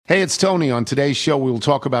Hey, it's Tony. On today's show, we will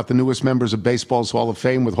talk about the newest members of baseball's Hall of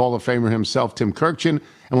Fame with Hall of Famer himself, Tim Kirkjian, and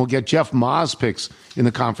we'll get Jeff Ma's picks in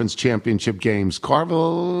the conference championship games.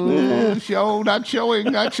 Carville show, not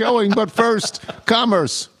showing, but first,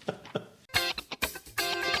 commerce.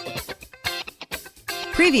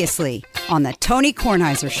 Previously on the Tony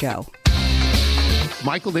Kornheiser Show.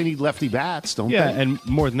 Michael, they need lefty bats, don't they? Yeah, and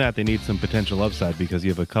more than that, they need some potential upside because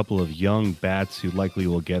you have a couple of young bats who likely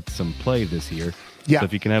will get some play this year. Yeah. So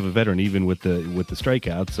if you can have a veteran, even with the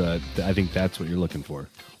strikeouts, I think that's what you're looking for.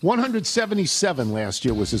 177 last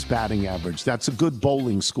year was his batting average. That's a good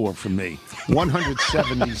bowling score for me.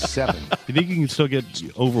 177. You think you can still get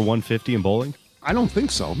over 150 in bowling? I don't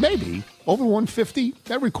think so. Maybe. Over 150?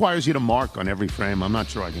 That requires you to mark on every frame. I'm not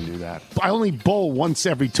sure I can do that. I only bowl once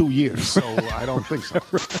every 2 years, so I don't think so.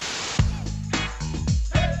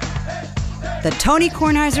 The Tony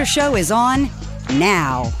Kornheiser Show is on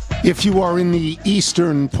now. If you are in the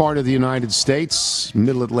eastern part of the United States,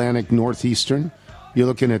 Middle Atlantic, Northeastern, you're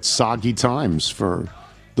looking at soggy times for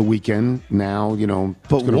the weekend. Now, it's going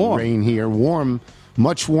to rain here. Warm,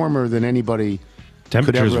 much warmer than anybody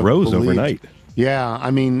Temperatures could ever rose believed. overnight. Yeah,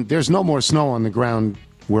 I mean, there's no more snow on the ground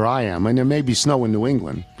where I am. And there may be snow in New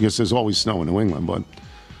England, because there's always snow in New England, but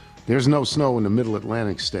there's no snow in the Middle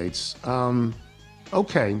Atlantic states.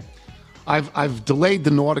 Okay. I've delayed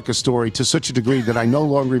the Nautica story to such a degree that I no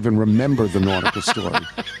longer even remember the Nautica story.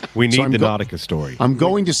 We need the Nautica story. I'm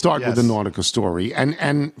going to start with the Nautica story.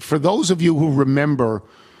 And for those of you who remember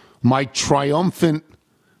my triumphant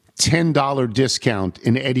 $10 discount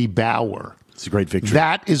in Eddie Bauer, it's a great victory.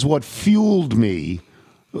 that is what fueled me.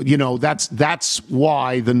 That's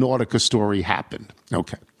why the Nautica story happened.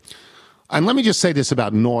 Okay. And let me just say this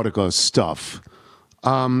about Nautica stuff.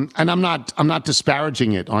 And I'm not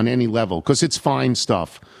disparaging it on any level because it's fine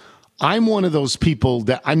stuff. I'm one of those people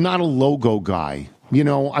that I'm not a logo guy. I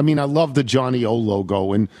love the Johnny O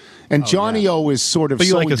logo and Johnny O is sort of. But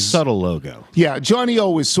you like a subtle logo. Yeah, Johnny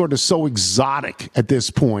O is sort of so exotic at this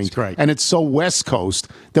point, That's great. and it's so West Coast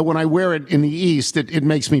that when I wear it in the East, it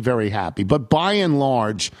makes me very happy. But by and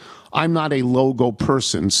large, I'm not a logo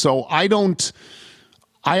person, so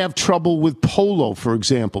I have trouble with Polo, for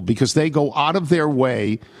example, because they go out of their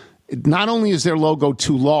way. Not only is their logo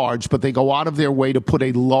too large, but they go out of their way to put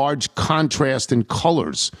a large contrast in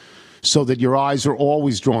colors so that your eyes are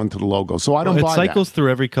always drawn to the logo. So I don't buy that. It cycles through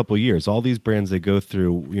every couple of years. All these brands they go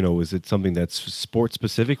through, is it something that's sport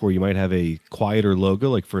specific where you might have a quieter logo?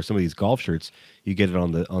 Like for some of these golf shirts, you get it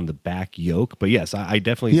on the back yoke. But yes, I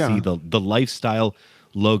definitely see the lifestyle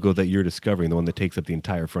logo that you're discovering, the one that takes up the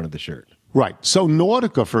entire front of the shirt. Right. So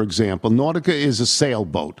Nautica, for example, Nautica is a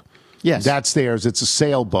sailboat. Yes. That's theirs. It's a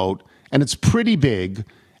sailboat, and it's pretty big,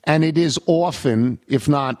 and it is often, if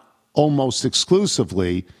not almost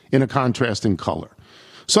exclusively, in a contrasting color.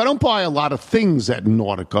 So I don't buy a lot of things at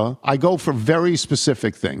Nautica. I go for very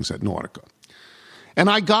specific things at Nautica. And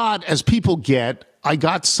I got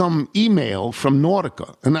some email from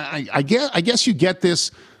Nautica. And I guess you get this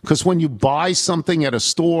because when you buy something at a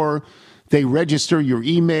store, they register your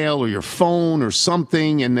email or your phone or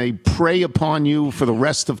something, and they prey upon you for the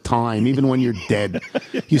rest of time, even when you're dead.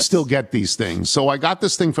 Yes. You still get these things. So I got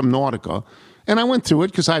this thing from Nautica, and I went through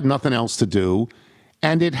it because I had nothing else to do,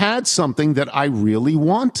 and it had something that I really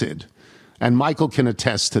wanted. And Michael can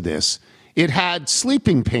attest to this. It had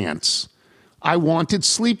sleeping pants. I wanted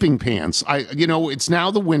sleeping pants. It's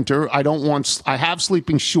now the winter. I have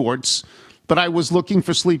sleeping shorts, but I was looking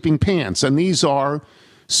for sleeping pants, and these are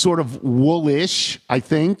sort of woolish, I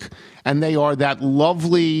think, and they are that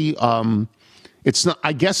lovely. It's not.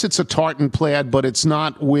 I guess it's a tartan plaid, but it's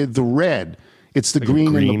not with the red. It's the like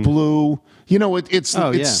green and the blue. It's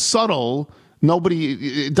subtle.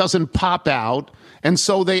 It doesn't pop out, and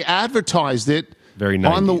so they advertised it. Very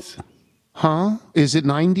 90s. Is it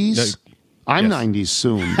 90s? No, I'm yes. 90s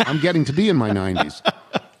soon. I'm getting to be in my 90s.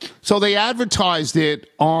 So they advertised it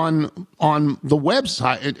on the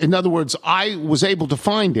website. In other words, I was able to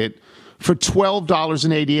find it for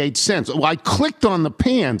 $12.88. Well, I clicked on the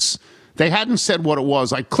pants. They hadn't said what it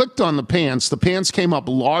was. I clicked on the pants. The pants came up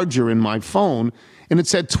larger in my phone, and it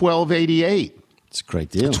said $12.88. It's a great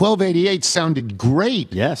deal. $12.88 sounded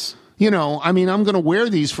great. Yes. I'm going to wear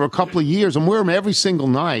these for a couple of years. I'm wearing them every single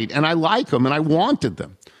night, and I like them, and I wanted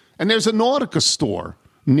them. And there's a Nautica store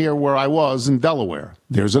near where I was in Delaware.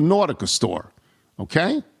 There's a Nautica store,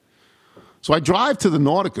 okay? So I drive to the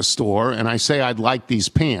Nautica store, and I say I'd like these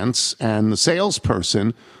pants, and the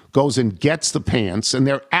salesperson goes and gets the pants, and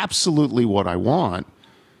they're absolutely what I want.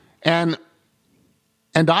 And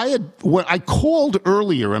I called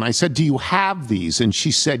earlier, and I said, do you have these? And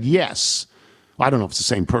she said, yes. I don't know if it's the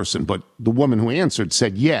same person, but the woman who answered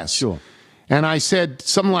said yes. Sure. And I said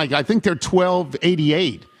something like, I think they're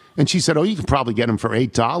 $12.88. And she said, oh, you can probably get them for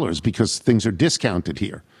 $8 because things are discounted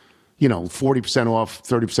here. 40% off,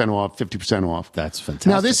 30% off, 50% off. That's fantastic.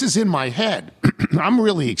 Now, this is in my head. I'm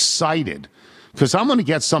really excited because I'm going to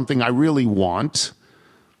get something I really want.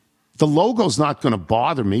 The logo's not going to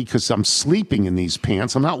bother me because I'm sleeping in these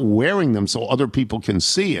pants. I'm not wearing them so other people can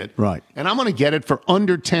see it. Right. And I'm going to get it for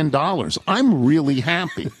under $10. I'm really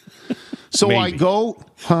happy. So Maybe. I go,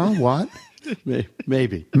 what?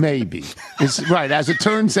 Maybe. Maybe. It's right. As it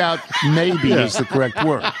turns out, maybe is the correct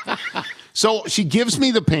word. So she gives me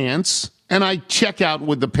the pants, and I check out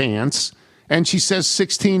with the pants, and she says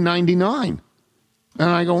 $16.99. And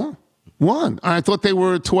I go, what? I thought they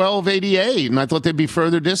were $12.88, and I thought they'd be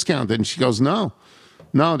further discounted. And she goes, no,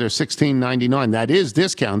 they're $16.99. That is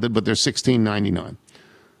discounted, but they're $16.99.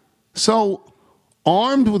 So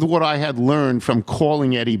armed with what I had learned from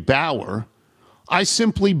calling Eddie Bauer, I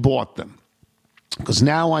simply bought them because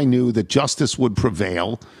now I knew that justice would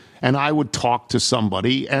prevail and I would talk to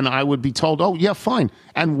somebody and I would be told, oh, yeah, fine.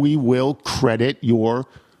 And we will credit your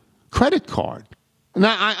credit card.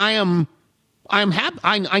 Now, I am happy.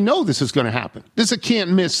 I know this is going to happen. This is a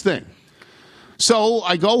can't miss thing. So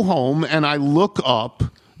I go home and I look up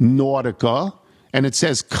Nautica and it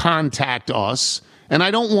says contact us. And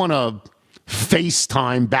I don't want to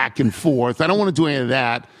FaceTime back and forth. I don't want to do any of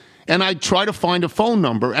that. And I try to find a phone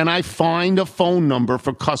number, and I find a phone number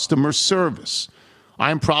for customer service.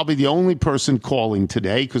 I'm probably the only person calling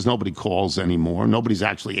today because nobody calls anymore. Nobody's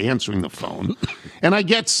actually answering the phone. And I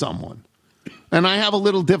get someone. And I have a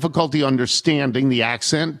little difficulty understanding the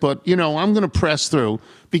accent, but, I'm going to press through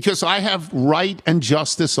because I have right and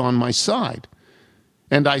justice on my side.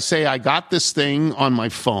 And I say, I got this thing on my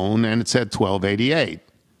phone, and it said $12.88.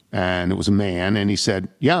 And it was a man, and he said,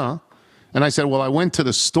 yeah. And I said, well, I went to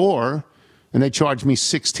the store, and they charged me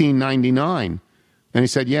 $16.99. And he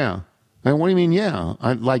said, yeah. And what do you mean, yeah?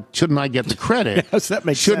 Shouldn't I get the credit? Yes, that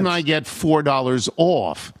makes Shouldn't sense. I get $4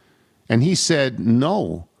 off? And he said,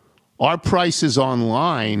 no. Our prices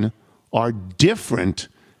online are different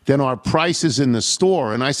than our prices in the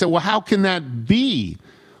store. And I said, well, how can that be?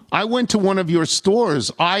 I went to one of your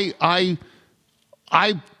stores. I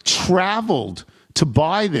traveled to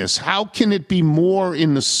buy this. How can it be more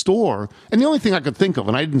in the store? And the only thing I could think of,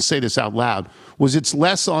 and I didn't say this out loud, was it's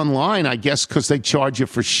less online, I guess, because they charge you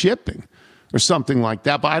for shipping or something like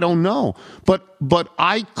that. But I don't know. But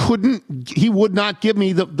I couldn't. He would not give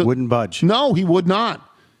me the Wouldn't budge. No, he would not.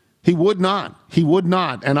 He would not. He would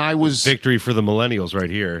not. And I was Victory for the millennials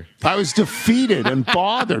right here. I was defeated and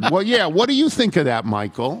bothered. Well, yeah. What do you think of that,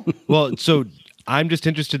 Michael? Well, so I'm just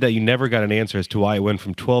interested that you never got an answer as to why it went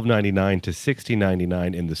from $12.99 to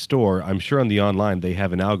 $16.99 in the store. I'm sure on the online they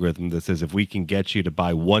have an algorithm that says if we can get you to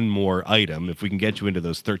buy one more item, if we can get you into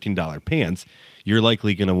those $13 pants, you're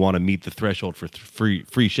likely going to want to meet the threshold for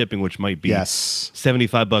free shipping, which might be $75,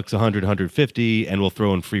 $100, $150, and we'll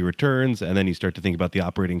throw in free returns. And then you start to think about the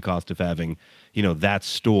operating cost of having, that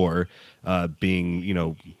store being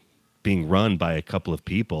run by a couple of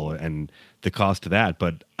people and the cost of that.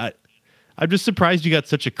 But I'm just surprised you got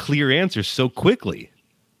such a clear answer so quickly.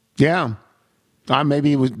 Yeah.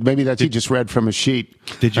 Maybe he just read from a sheet.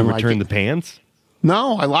 Did you And return the pants?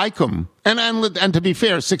 No, I like them. And to be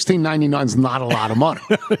fair, $16.99 is not a lot of money.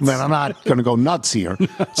 I'm not going to go nuts here.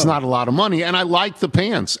 It's not a lot of money. And I like the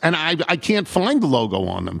pants. And I can't find the logo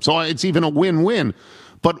on them. So it's even a win-win.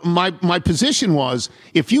 But my position was,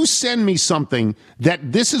 if you send me something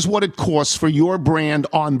that this is what it costs for your brand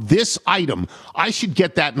on this item, I should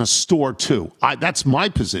get that in a store too. That's my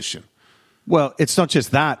position. Well, it's not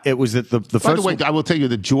just that. It was that the first By the way, one- I will tell you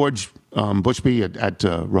that George Bushby at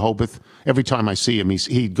Rehoboth, every time I see him,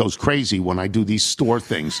 he goes crazy when I do these store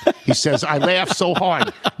things. He says, I laugh so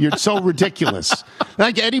hard. You're so ridiculous.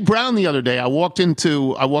 Like Eddie Brown the other day, I walked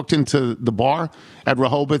into the bar at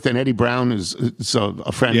Rehoboth, and Eddie Brown is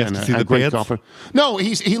a friend You have and to see a the great pants? golfer. No,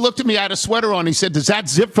 he looked at me, I had a sweater on. He said, does that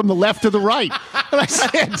zip from the left to the right? And I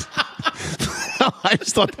said, I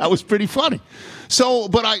just thought that was pretty funny. So,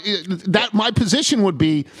 but my position would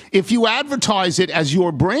be, if you advertise it as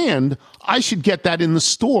your brand, I should get that in the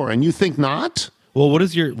store, and you think not? Well, what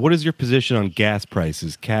is your position on gas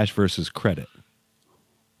prices, cash versus credit?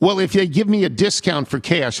 Well, if they give me a discount for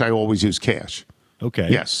cash, I always use cash. Okay.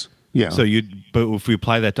 Yes. Yeah. But if we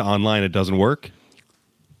apply that to online, it doesn't work?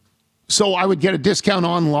 So I would get a discount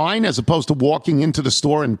online as opposed to walking into the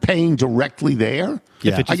store and paying directly there?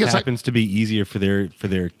 If it I just guess happens to be easier for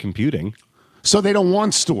their computing. So they don't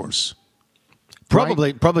want stores.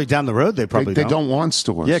 Probably down the road they They don't want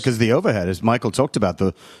stores. Yeah, because the overhead, as Michael talked about,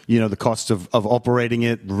 the cost of operating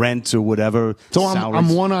it, rent or whatever. So I'm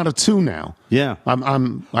 1 out of 2 now. Yeah,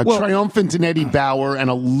 I'm triumphant in Eddie Bauer and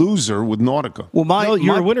a loser with Nautica. Well,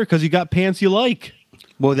 you're a winner because you got pants you like.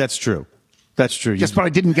 Well, that's true. That's true. Yes, but I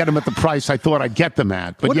didn't get them at the price I thought I'd get them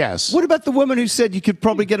at. But yes. What about the woman who said you could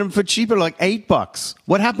probably get them for cheaper, like $8?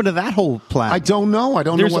 What happened to that whole plan? I don't know. I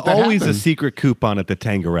don't know what that There's always happened. a secret coupon at the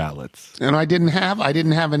Tanger outlets. And I didn't have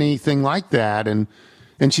anything like that. And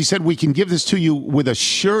she said, we can give this to you with a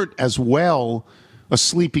shirt as well, a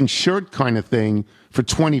sleeping shirt kind of thing for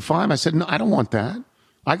 $25. I said, no, I don't want that.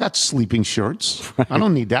 I got sleeping shirts. Right. I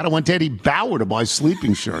don't need that. I went to Eddie Bauer to buy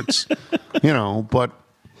sleeping shirts, but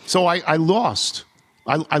so I lost.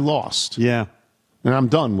 I lost. Yeah. And I'm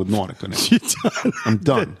done with Nautica now. I'm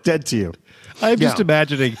done. Dead to you. I'm just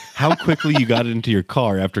imagining how quickly you got into your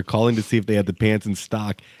car after calling to see if they had the pants in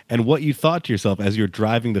stock and what you thought to yourself as you're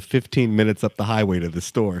driving the 15 minutes up the highway to the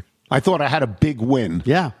store. I thought I had a big win.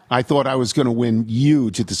 Yeah. I thought I was going to win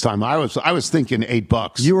huge at this time. I was thinking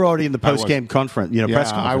 $8. You were already in the post-game conference,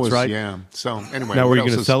 press conference, I was, right? Yeah. So anyway. Now, were you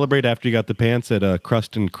going to celebrate after you got the pants at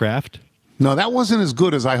Crust and Craft? No, that wasn't as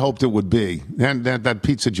good as I hoped it would be. That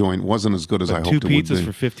pizza joint wasn't as good as I hoped it would be. 2 pizzas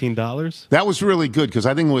for $15? That was really good because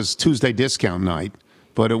I think it was Tuesday discount night,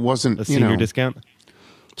 but it wasn't a senior discount.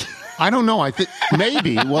 I don't know. I think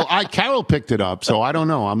maybe. Well, Carol picked it up, so I don't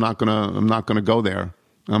know. I'm not gonna go there.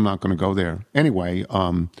 I'm not going to go there. Anyway,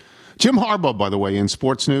 Jim Harbaugh, by the way, in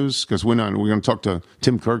sports news, because we're going to talk to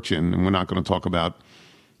Tim Kirchin, and we're not going to talk about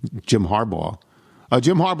Jim Harbaugh.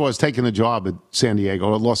 Jim Harbaugh has taken the job at San Diego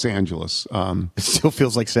or Los Angeles. It still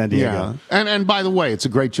feels like San Diego. Yeah. And by the way, it's a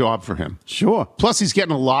great job for him. Sure. Plus, he's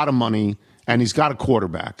getting a lot of money, and he's got a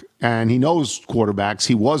quarterback. And he knows quarterbacks.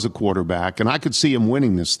 He was a quarterback, and I could see him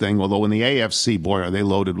winning this thing, although in the AFC, boy, are they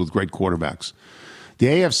loaded with great quarterbacks. The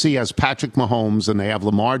AFC has Patrick Mahomes, and they have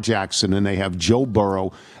Lamar Jackson, and they have Joe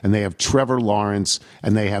Burrow, and they have Trevor Lawrence,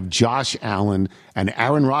 and they have Josh Allen, and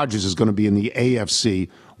Aaron Rodgers is going to be in the AFC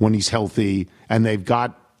when he's healthy, and they've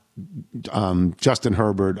got Justin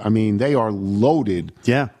Herbert. I mean, they are loaded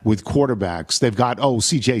with quarterbacks. They've got,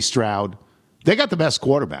 C.J. Stroud. They got the best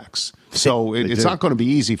quarterbacks. So it's not going to be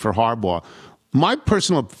easy for Harbaugh. My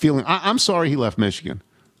personal feeling, I'm sorry he left Michigan.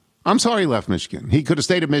 He could have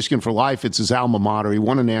stayed at Michigan for life. It's his alma mater. He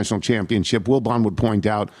won a national championship. Wilbon would point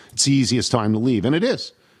out it's the easiest time to leave. And it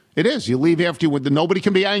is. It is. You leave after nobody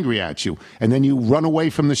can be angry at you. And then you run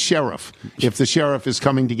away from the sheriff. If the sheriff is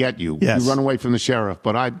coming to get you, you run away from the sheriff.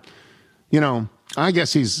 But I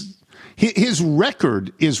guess his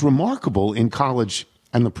record is remarkable in college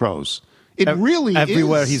and the pros. It really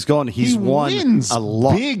everywhere is. He's gone. He's won a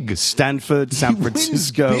lot. Big. Stanford, San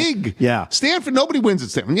Francisco. Big. Yeah. Stanford, nobody wins at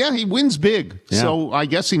Stanford. Yeah, he wins big. Yeah. So I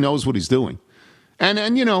guess he knows what he's doing.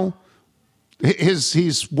 And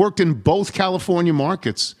he's worked in both California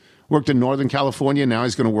markets. Worked in Northern California. Now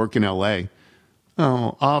he's going to work in L.A.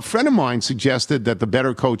 A friend of mine suggested that the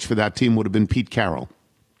better coach for that team would have been Pete Carroll.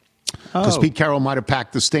 Because Pete Carroll might have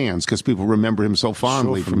packed the stands because people remember him so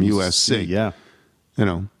fondly from USC. Yeah.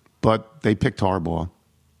 But they picked Harbaugh.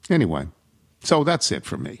 Anyway, so that's it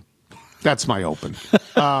for me. That's my open.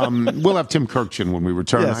 We'll have Tim Kirchin when we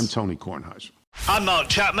return. Yes. I'm Tony Kornheiser. I'm Mark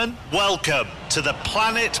Chapman. Welcome to the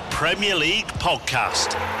Planet Premier League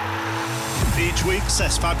podcast. Each week,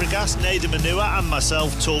 Cesc Fabregas, Nader Manua and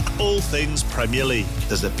myself talk all things Premier League.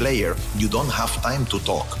 As a player, you don't have time to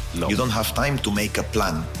talk. No. You don't have time to make a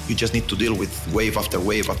plan. You just need to deal with wave after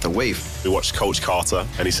wave after wave. We watched Coach Carter,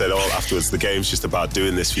 and he said, afterwards, the game's just about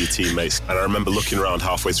doing this for your teammates. And I remember looking around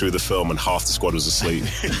halfway through the film, and half the squad was asleep.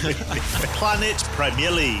 Planet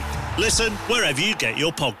Premier League. Listen wherever you get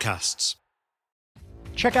your podcasts.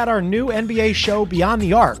 Check out our new NBA show, Beyond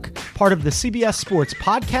the Arc, part of the CBS Sports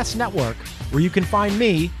Podcast Network, where you can find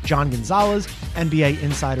me, John Gonzalez, NBA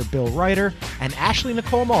insider Bill Ryder, and Ashley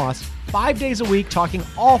Nicole Moss 5 days a week talking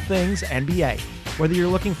all things NBA. Whether you're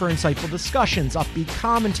looking for insightful discussions, upbeat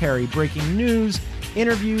commentary, breaking news,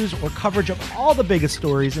 interviews, or coverage of all the biggest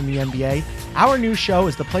stories in the NBA, our new show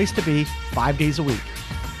is the place to be 5 days a week.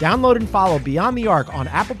 Download and follow Beyond the Arc on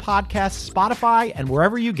Apple Podcasts, Spotify, and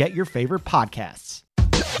wherever you get your favorite podcasts.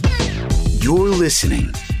 You're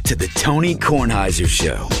listening to The Tony Kornheiser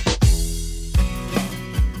Show.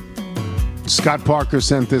 Scott Parker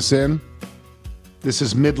sent this in. This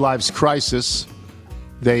is Midlife's Crisis.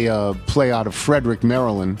 They play out of Frederick,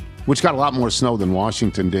 Maryland, which got a lot more snow than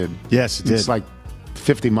Washington did. Yes, it did. It's like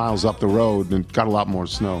 50 miles up the road and got a lot more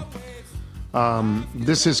snow.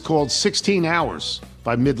 This is called 16 Hours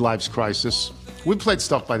by Midlife's Crisis. We played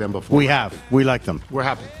stuff by them before. We have. We like them. We're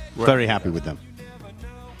happy. Very happy with them.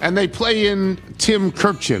 And they play in Tim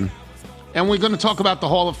Kirchin. And we're going to talk about the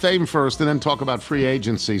Hall of Fame first and then talk about free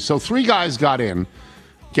agency. So 3 guys got in.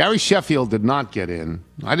 Gary Sheffield did not get in.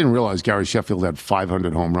 I didn't realize Gary Sheffield had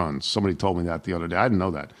 500 home runs. Somebody told me that the other day. I didn't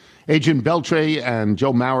know that. Adrian Beltre and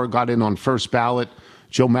Joe Mauer got in on first ballot.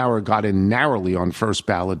 Joe Mauer got in narrowly on first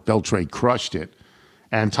ballot. Beltre crushed it.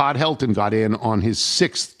 And Todd Helton got in on his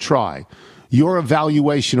 6th try. Your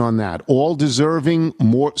evaluation on that? All deserving,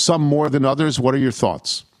 some more than others. What are your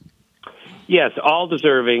thoughts? Yes, all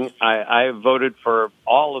deserving. I voted for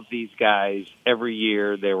all of these guys every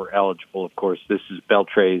year they were eligible. Of course, this is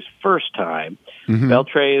Beltre's first time. Mm-hmm.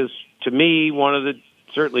 Beltre is, to me, one of the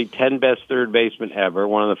certainly 10 best third basemen ever,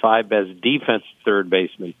 one of the 5 best defensive third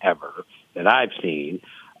basemen ever that I've seen.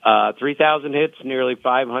 3,000 hits, nearly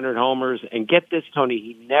 500 homers. And get this, Tony,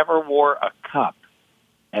 he never wore a cup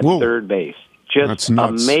at third base. Just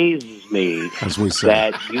amazes me as we say,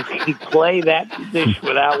 that you can play that position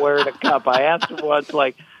without wearing a cup. I asked him once,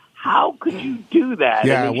 like, how could you do that?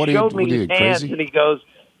 Yeah, and he showed me his hands, and he goes,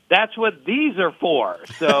 that's what these are for.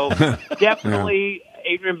 So definitely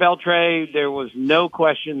Adrian Beltre, there was no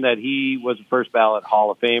question that he was a first ballot Hall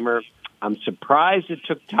of Famer. I'm surprised it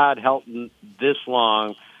took Todd Helton this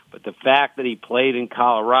long, but the fact that he played in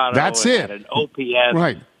Colorado That's and it. had an OPS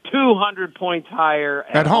right. 200 points higher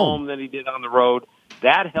at home than he did on the road.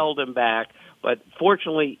 That held him back. But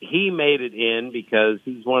fortunately, he made it in because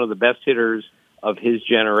he's one of the best hitters of his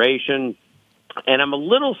generation. And I'm a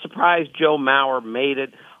little surprised Joe Mauer made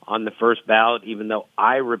it on the first ballot, even though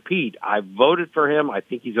I voted for him. I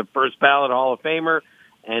think he's a first ballot Hall of Famer.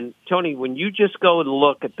 And, Tony, when you just go and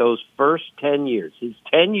look at those first 10 years, his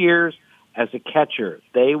 10 years as a catcher,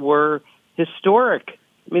 they were historic.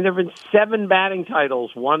 I mean, there have been 7 batting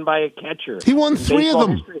titles won by a catcher. He won 3 of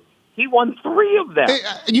them. History. He won 3 of them.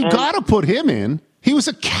 You got to put him in. He was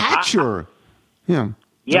a catcher. Yes.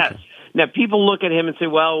 Okay. Now, people look at him and say,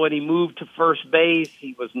 well, when he moved to first base,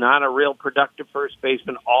 he was not a real productive first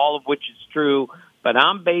baseman, all of which is true. But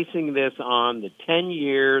I'm basing this on the 10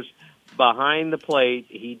 years behind the plate.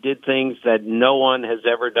 He did things that no one has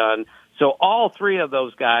ever done. So all 3 of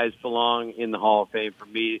those guys belong in the Hall of Fame for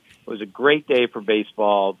me. It was a great day for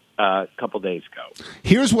baseball a couple days ago.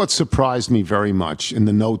 Here's what surprised me very much in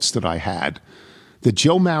the notes that I had, that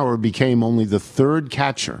Joe Mauer became only the 3rd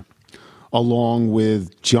catcher, along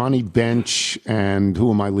with Johnny Bench and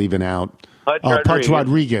who am I leaving out? Pudge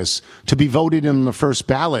Rodriguez, to be voted in the first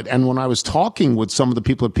ballot. And when I was talking with some of the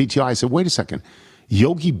people at PTI, I said, wait a second,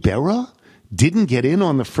 Yogi Berra didn't get in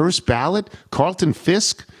on the first ballot? Carlton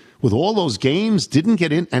Fisk, with all those games, didn't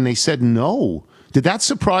get in? And they said no. Did that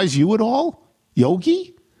surprise you at all,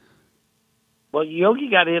 Yogi? Well, Yogi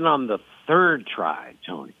got in on the 3rd try,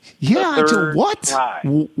 Tony. Yeah, what? Try.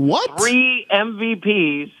 What? 3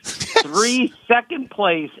 MVPs, 3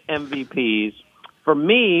 second-place MVPs. For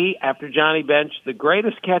me, after Johnny Bench, the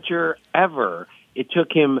greatest catcher ever, it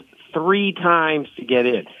took him 3 times to get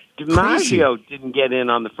in. DiMaggio didn't get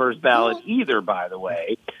in on the first ballot either, by the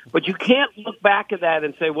way. But you can't look back at that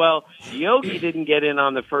and say, well, Yogi didn't get in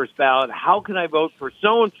on the first ballot. How can I vote for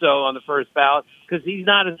so-and-so on the first ballot? Because he's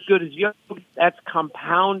not as good as Yogi. That's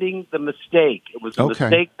compounding the mistake. It was a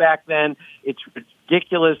mistake back then. It's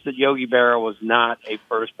ridiculous that Yogi Berra was not a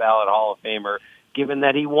first ballot Hall of Famer, given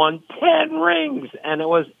that he won 10 rings, and it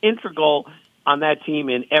was integral on that team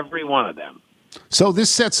in every one of them. So this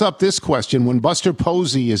sets up this question. When Buster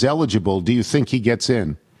Posey is eligible, do you think he gets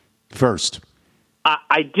in first?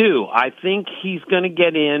 I do. I think he's going to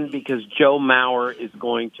get in because Joe Mauer is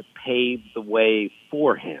going to pave the way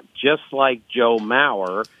for him. Just like Joe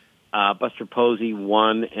Mauer, Buster Posey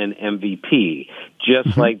won an MVP.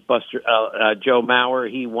 Just like Joe Mauer,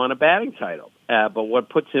 he won a batting title. But what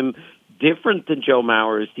puts him different than Joe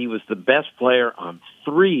Mauer is he was the best player on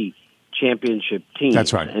 3 championship teams.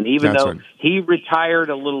 That's right. And even though he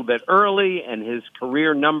retired a little bit early and his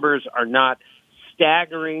career numbers are not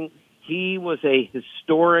staggering, he was a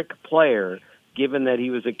historic player, given that he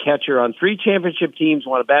was a catcher on 3 championship teams,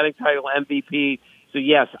 won a batting title, MVP. So,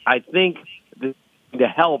 yes, I think to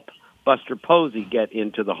help Buster Posey get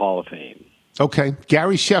into the Hall of Fame. Okay.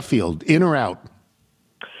 Gary Sheffield, in or out?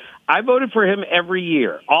 I voted for him every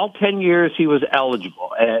year. All 10 years he was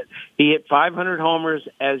eligible. He hit 500 homers,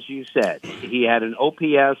 as you said. He had an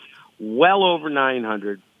OPS well over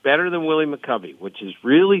 900, better than Willie McCovey, which is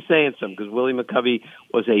really saying something because Willie McCovey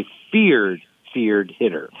was a feared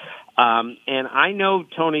hitter. And I know,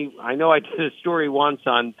 Tony, I did a story once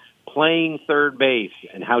on playing third base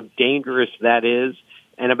and how dangerous that is.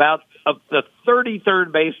 And about of the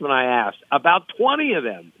 33rd baseman I asked, about 20 of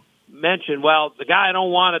them mentioned, well, the guy I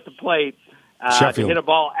don't want at the plate, to hit a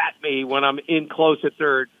ball at me when I'm in close at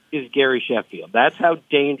third is Gary Sheffield. That's how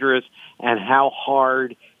dangerous and how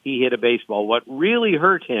hard he hit a baseball. What really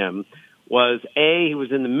hurt him was, he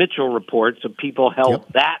was in the Mitchell report, so people held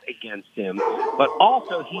that against him. But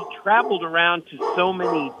also, he traveled around to so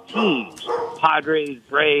many teams, Padres,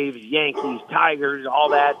 Braves, Yankees, Tigers, all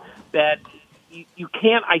that you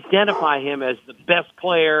can't identify him as the best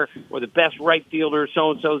player or the best right fielder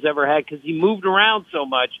so-and-so's ever had because he moved around so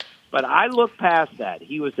much. But I look past that.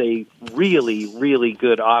 He was a really, really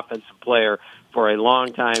good offensive player for a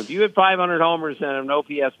long time. If you had 500 homers and an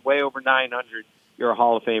OPS way over 900, you're a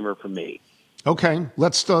Hall of Famer for me. Okay,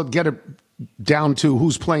 let's get it down to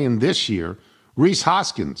who's playing this year. Rhys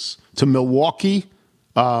Hoskins to Milwaukee.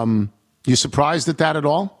 You surprised at that at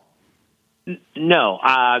all? No.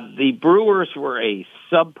 The Brewers were a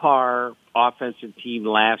subpar offensive team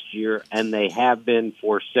last year, and they have been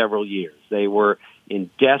for several years. They were in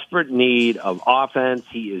desperate need of offense.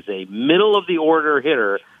 He is a middle-of-the-order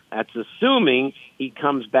hitter. That's assuming he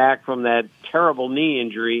comes back from that terrible knee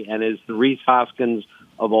injury and is the Rhys Hoskins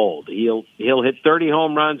of old. He'll hit 30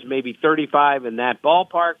 home runs, maybe 35 in that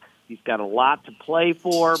ballpark. He's got a lot to play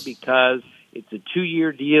for because it's a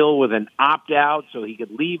 2-year deal with an opt-out, so he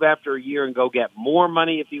could leave after a year and go get more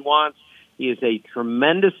money if he wants. He is a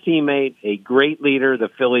tremendous teammate, a great leader. The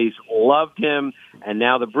Phillies loved him, and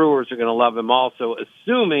now the Brewers are going to love him also,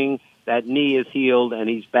 assuming that knee is healed and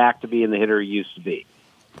he's back to being the hitter he used to be.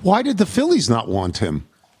 Why did the Phillies not want him?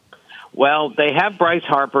 Well, they have Bryce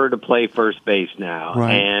Harper to play first base now,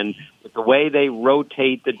 right. And with the way they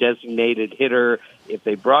rotate the designated hitter, if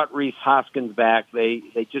they brought Rhys Hoskins back, they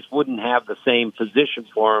just wouldn't have the same position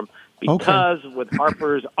for him because with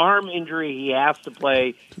Harper's arm injury, he has to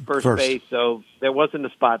play first base, so there wasn't a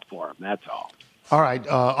spot for him. That's all. All right.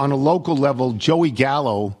 On a local level, Joey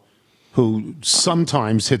Gallo, who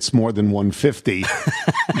sometimes hits more than 150,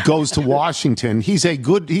 goes to Washington. He's a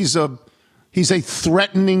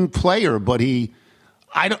threatening player, but it's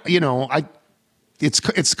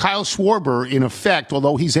Kyle Schwarber in effect,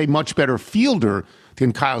 although he's a much better fielder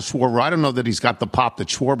than Kyle Schwarber. I don't know that he's got the pop that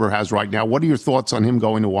Schwarber has right now. What are your thoughts on him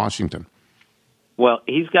going to Washington? Well,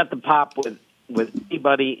 he's got the pop with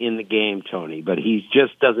anybody in the game, Tony, but he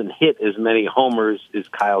just doesn't hit as many homers as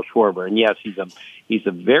Kyle Schwarber. And yes, he's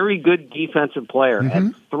a very good defensive player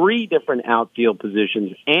at 3 different outfield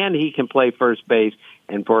positions, and he can play first base.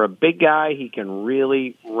 And for a big guy, he can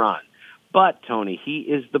really run. But, Tony, he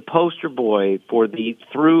is the poster boy for the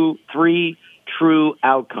 3 true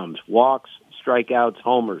outcomes: walks, strikeouts,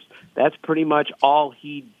 homers. That's pretty much all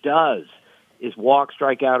he does is walk,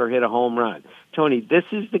 strike out, or hit a home run. Tony, this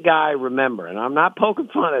is the guy, remember, and I'm not poking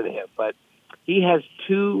fun at him, but he has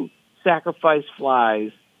 2 sacrifice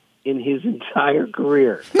flies in his entire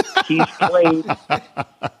career. He's played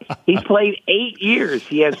 8 years.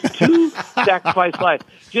 He has 2 sacrifice flies.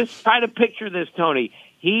 Just try to picture this, Tony.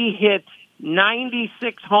 He hit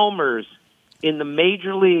 96 homers in the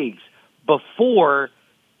major leagues before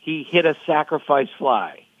he hit a sacrifice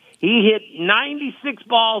fly. He hit 96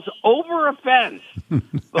 balls over a fence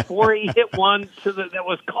before he hit one that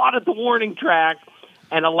was caught at the warning track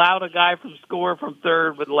and allowed a guy from score from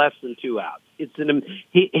third with less than 2 outs.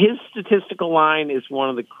 His statistical line is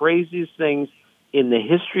one of the craziest things in the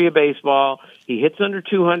history of baseball. He hits under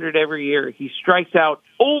 200 every year. He strikes out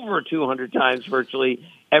over 200 times virtually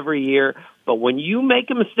every year. But when you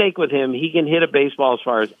make a mistake with him, he can hit a baseball as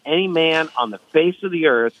far as any man on the face of the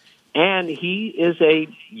earth. And he is a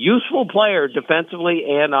useful player defensively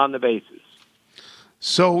and on the bases.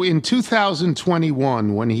 So in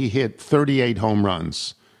 2021, when he hit 38 home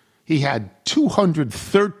runs, he had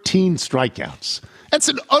 213 strikeouts. That's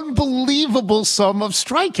an unbelievable sum of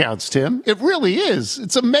strikeouts, Tim. It really is.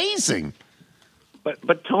 It's amazing.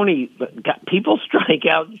 But Tony, people strike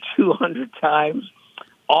out 200 times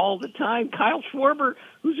all the time. Kyle Schwarber,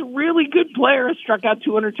 who's a really good player, has struck out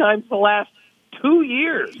 200 times the last 2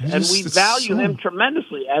 years, and we value him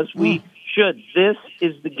tremendously, as we should. This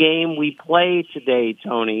is the game we play today,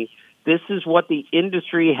 Tony. This is what the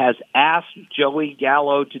industry has asked Joey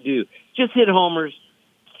Gallo to do. Just hit homers,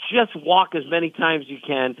 just walk as many times as you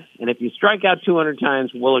can, and if you strike out 200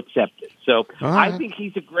 times, we'll accept it. So I think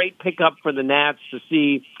he's a great pickup for the Nats to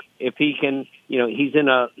see if he can, he's in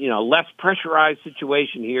a less pressurized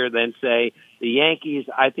situation here than, say, the Yankees.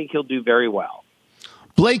 I think he'll do very well.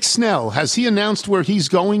 Blake Snell, has he announced where he's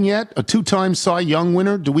going yet? A 2-time Cy Young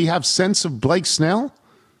winner. Do we have sense of Blake Snell?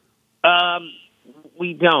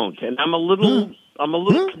 We don't, and I'm a little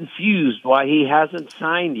confused why he hasn't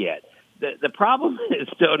signed yet. The problem is,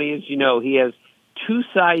 Tony, as you know, he has 2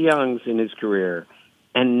 Cy Youngs in his career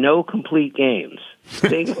and no complete games.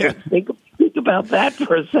 Think about that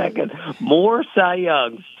for a second. More Cy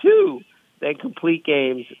Youngs, 2 than complete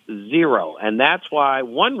games, 0. And that's why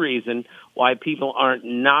one reason why people aren't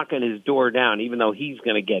knocking his door down, even though he's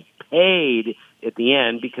going to get paid at the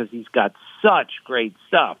end because he's got such great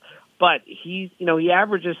stuff. But he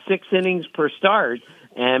averages 6 innings per start,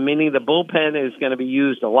 and meaning the bullpen is going to be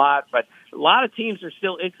used a lot. But a lot of teams are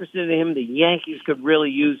still interested in him. The Yankees could really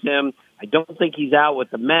use him. I don't think he's out with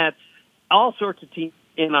the Mets. All sorts of teams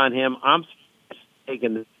in on him. I'm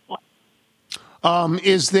taking this one.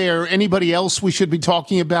 Is there anybody else we should be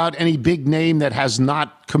talking about? Any big name that has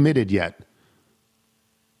not committed yet?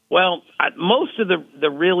 Well, most of the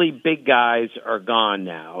really big guys are gone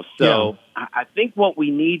now. So yeah. I think what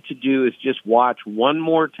we need to do is just watch one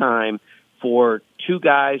more time for 2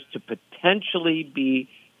 guys to potentially be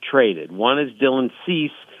traded. One is Dylan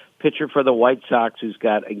Cease, pitcher for the White Sox, who's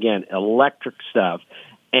got, again, electric stuff.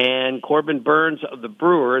 And Corbin Burns of the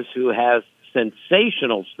Brewers, who has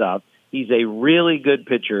sensational stuff. He's a really good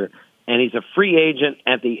pitcher, and he's a free agent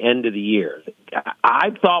at the end of the year.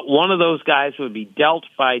 I thought one of those guys would be dealt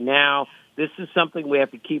by now. This is something we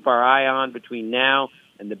have to keep our eye on between now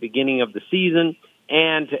and the beginning of the season.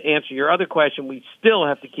 And to answer your other question, we still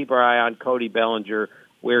have to keep our eye on Cody Bellinger,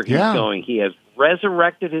 where he's going. He has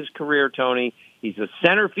resurrected his career, Tony. He's a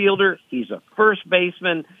center fielder. He's a first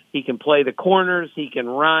baseman. He can play the corners. He can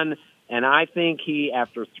run. And I think he,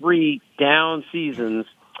 after 3 down seasons,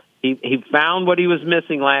 he found what he was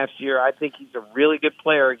missing last year. I think he's a really good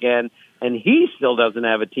player again, and he still doesn't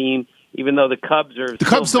have a team, even though the Cubs are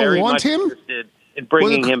very much interested in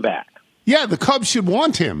bringing him back. Yeah, the Cubs should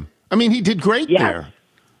want him. I mean, he did great there.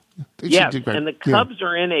 Yes, and the Cubs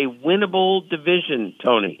are in a winnable division,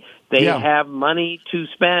 Tony. They have money to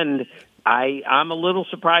spend. I'm a little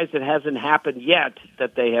surprised it hasn't happened yet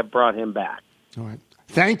that they have brought him back. All right.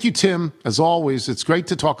 Thank you, Tim. As always, it's great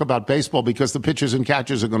to talk about baseball because the pitchers and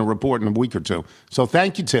catchers are going to report in a week or 2. So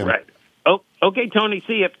thank you, Tim. Right. Oh, okay, Tony.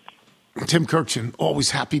 See you. Tim Kirkchin,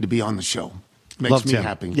 always happy to be on the show. Makes Love me Tim.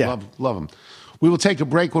 happy. Yeah. Love him. We will take a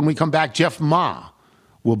break. When we come back, Jeff Ma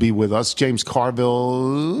will be with us. James Carville,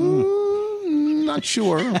 not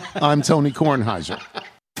sure. I'm Tony Kornheiser.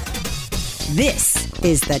 This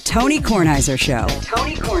is the Tony Kornheiser Show. The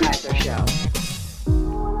Tony Kornheiser Show.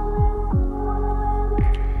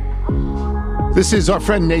 This is our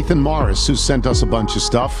friend Nathan Morris, who sent us a bunch of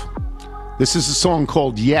stuff. This is a song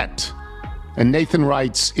called Yet. And Nathan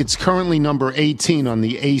writes, it's currently number 18 on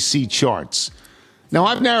the AC charts. Now,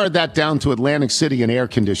 I've narrowed that down to Atlantic City and air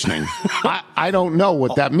conditioning. I don't know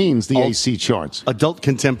what that means, the AC charts. Adult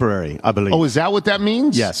contemporary, I believe. Oh, is that what that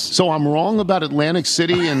means? Yes. So I'm wrong about Atlantic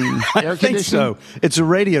City and air conditioning? I think so. It's a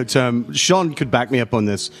radio term. Sean could back me up on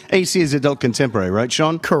this. AC is adult contemporary, right,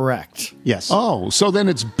 Sean? Correct. Yes. Oh, so then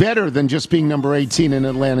it's better than just being number 18 in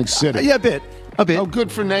Atlantic City. Yeah, a bit. Oh, good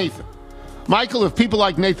for Nathan. Michael, if people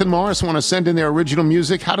like Nathan Morris want to send in their original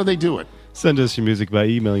music, how do they do it? Send us your music by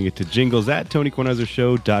emailing it to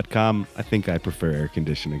jingles@TonyKornheiserShow.com. I think I prefer air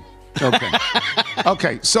conditioning. Okay.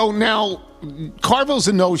 Okay, so now Carville's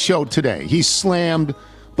a no-show today. He's slammed,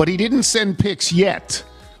 but he didn't send picks yet.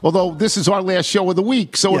 Although this is our last show of the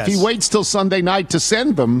week, so if he waits till Sunday night to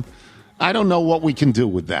send them, I don't know what we can do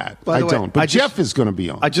with that. By the way, don't. But Jeff is going to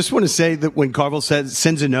be on. I just want to say that when Carville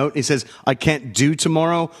sends a note, he says, I can't do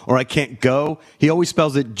tomorrow or I can't go. He always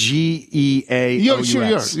spells it Geaous. Sure,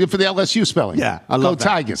 for the LSU spelling. Yeah, I love Go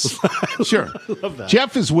Tigers. Sure. I love that.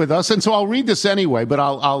 Jeff is with us, and so I'll read this anyway, but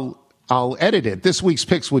I'll edit it. This week's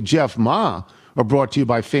picks with Jeff Ma are brought to you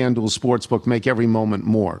by FanDuel Sportsbook. Make every moment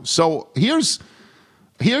more. So here's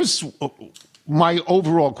my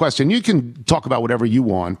overall question. You can talk about whatever you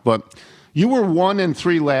want, but you were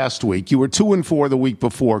 1-3 last week. You were 2-4 the week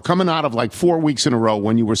before, coming out of like 4 weeks in a row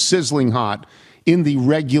when you were sizzling hot in the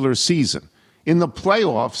regular season. In the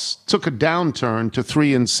playoffs, took a downturn to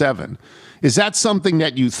 3-7. Is that something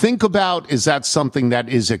that you think about? Is that something that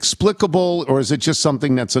is explicable, or is it just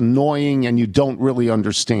something that's annoying and you don't really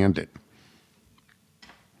understand it?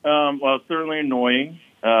 Well, it's certainly annoying.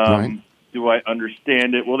 Right. Do I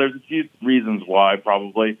understand it? Well, there's a few reasons why,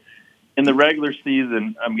 probably. In the regular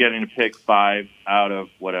season, I'm getting to pick 5 out of,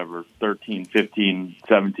 13, 15,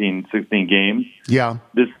 17, 16 games. Yeah.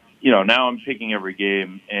 Now I'm picking every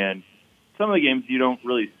game, and some of the games you don't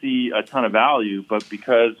really see a ton of value, but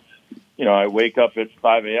because, I wake up at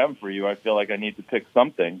 5 a.m. for you, I feel like I need to pick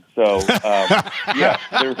something. So, yeah,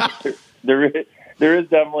 there is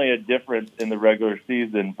definitely a difference in the regular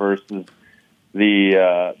season versus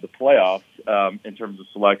the playoffs in terms of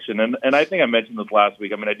selection. And I think I mentioned this last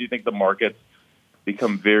week. I mean, I do think the markets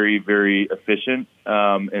become very, very efficient.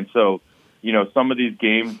 And so, some of these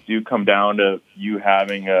games do come down to you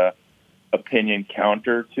having a opinion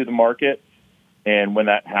counter to the market. And when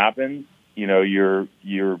that happens, you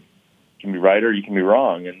can be right or you can be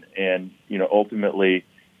wrong. And ultimately,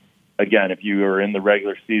 again, if you are in the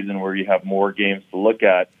regular season where you have more games to look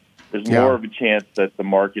at, there's more of a chance that the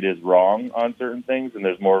market is wrong on certain things, and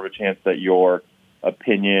there's more of a chance that your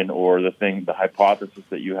opinion or the hypothesis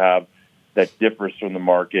that you have that differs from the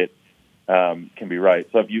market can be right.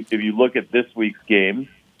 So if you look at this week's games,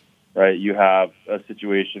 right, you have a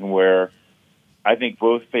situation where I think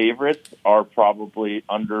both favorites are probably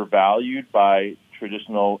undervalued by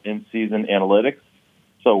traditional in-season analytics.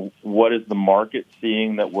 So what is the market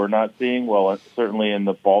seeing that we're not seeing? Well, certainly in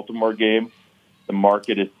the Baltimore game, the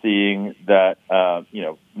market is seeing that,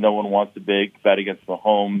 no one wants to bet against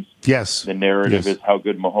Mahomes. Yes. The narrative is how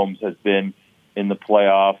good Mahomes has been in the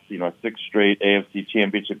playoffs, 6 straight AFC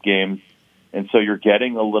championship games. And so you're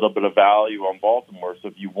getting a little bit of value on Baltimore. So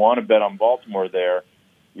if you want to bet on Baltimore there,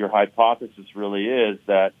 your hypothesis really is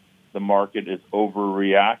that the market is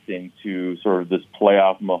overreacting to sort of this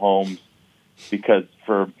playoff Mahomes, because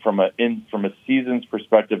from a season's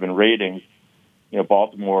perspective and ratings,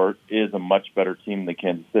 Baltimore is a much better team than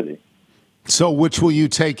Kansas City. So which will you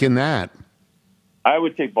take in that? I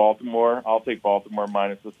would take Baltimore. I'll take Baltimore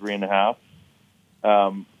minus the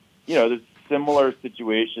 3.5. There's a similar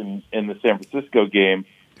situation in the San Francisco game,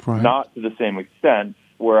 not to the same extent,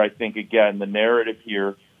 where I think, again, the narrative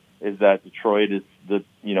here is that Detroit is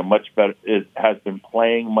much better, has been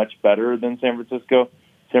playing much better than San Francisco.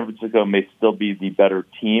 San Francisco may still be the better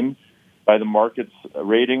team by the market's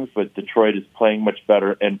ratings, but Detroit is playing much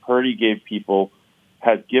better. And Purdy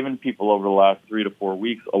has given people over the last 3 to 4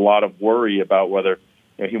 weeks a lot of worry about whether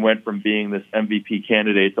he went from being this MVP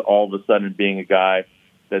candidate to all of a sudden being a guy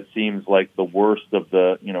that seems like the worst of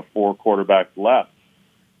the 4 quarterbacks left.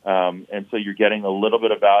 And so you're getting a little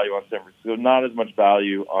bit of value on San Francisco, not as much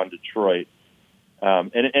value on Detroit.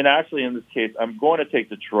 And actually, in this case, I'm going to take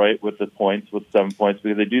Detroit with 7 points,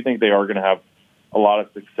 because I do think they are going to have a lot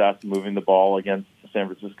of success moving the ball against San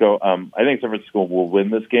Francisco. I think San Francisco will win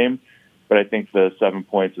this game, but I think the 7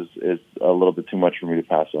 points is a little bit too much for me to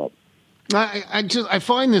pass up. I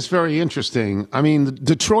find this very interesting. I mean,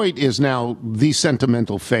 Detroit is now the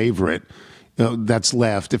sentimental favorite that's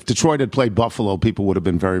left. If Detroit had played Buffalo, people would have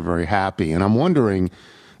been very, very happy. And I'm wondering,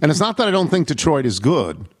 and it's not that I don't think Detroit is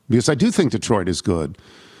good, because I do think Detroit is good,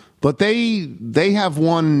 but they have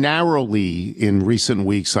won narrowly in recent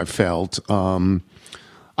weeks, I felt.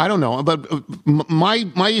 I don't know, but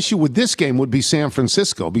my issue with this game would be San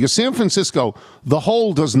Francisco, because San Francisco, the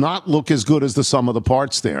whole does not look as good as the sum of the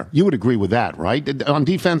parts there. You would agree with that, right? On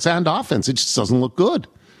defense and offense, it just doesn't look good.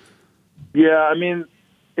 Yeah, I mean,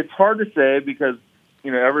 it's hard to say because,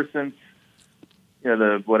 ever since,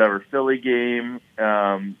 the Philly game,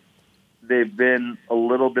 they've been a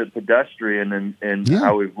little bit pedestrian in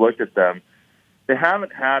how we've looked at them. They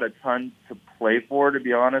haven't had a ton to play for, to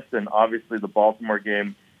be honest, and obviously the Baltimore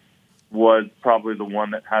game was probably the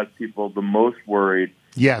one that has people the most worried.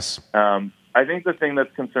 Yes. I think the thing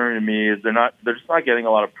that's concerning to me is they're just not getting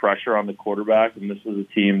a lot of pressure on the quarterback, and this is a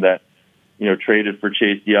team that traded for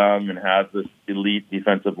Chase Young and has this elite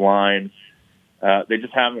defensive line. They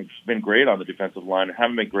just haven't been great on the defensive line.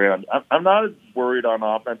 Haven't been great on. I'm not as worried on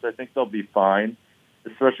offense. I think they'll be fine,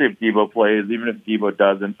 especially if Debo plays. Even if Debo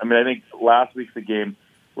doesn't, I mean, I think last week's game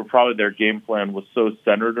where probably their game plan was so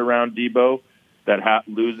centered around Debo that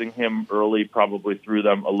losing him early probably threw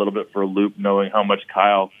them a little bit for a loop, knowing how much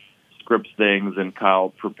Kyle scripts things and Kyle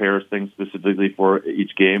prepares things specifically for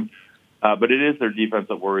each game. But it is their defense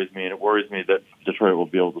that worries me, and it worries me that Detroit will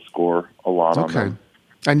be able to score a lot on them.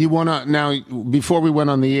 And you want to, now, before we went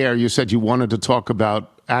on the air, you said you wanted to talk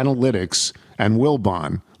about analytics and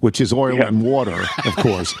Wilbon, which is oil and water, of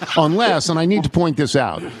course. Unless, and I need to point this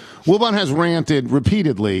out, Wilbon has ranted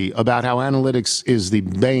repeatedly about how analytics is the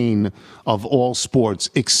bane of all sports,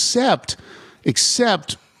 except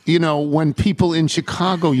when people in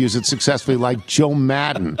Chicago use it successfully, like Joe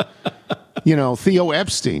Madden. Theo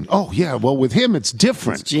Epstein. Oh, yeah, well, with him, it's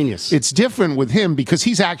different. It's genius. It's different with him because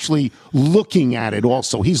he's actually looking at it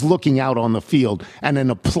also. He's looking out on the field and then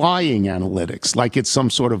applying analytics like it's some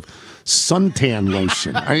sort of suntan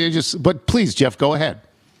lotion. But please, Jeff, go ahead.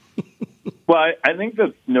 Well, I think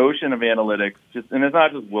the notion of analytics, and it's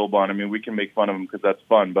not just Wilbon. I mean, we can make fun of him because that's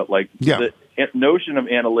fun, but the notion of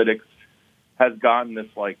analytics has gotten this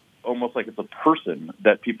almost like it's a person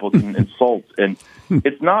that people can insult, and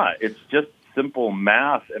it's not. It's just simple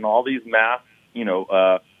math, and all these math,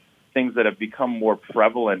 things that have become more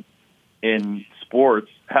prevalent in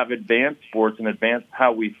sports have advanced sports and advanced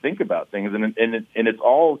how we think about things, and it's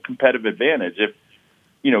all competitive advantage. If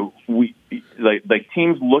we like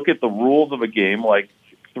teams look at the rules of a game, like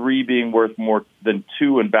 3 being worth more than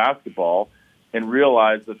 2 in basketball, and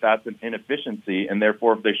realize that that's an inefficiency, and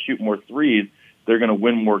therefore if they shoot more threes, they're going to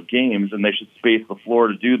win more games, and they should space the floor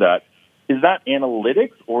to do that. Is that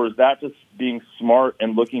analytics, or is that just being smart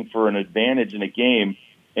and looking for an advantage in a game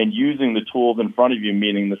and using the tools in front of you,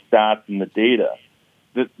 meaning the stats and the data?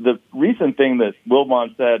 The recent thing that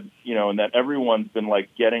Wilbon said, and that everyone's been like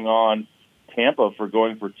getting on Tampa for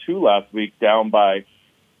going for 2 last week down by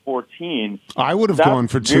 14. I would have gone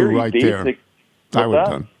for 2 right there.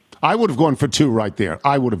 I would have gone for 2 right there.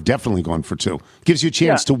 I would have definitely gone for 2. Gives you a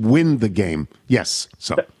chance to win the game. Yes.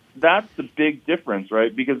 So that's the big difference,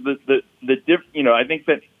 right? Because I think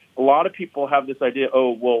that a lot of people have this idea,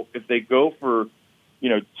 if they go for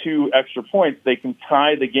 2 extra points, they can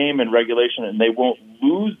tie the game in regulation and they won't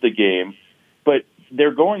lose the game. But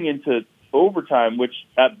they're going into overtime, which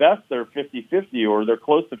at best they're 50-50 or they're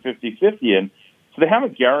close to 50-50. And so they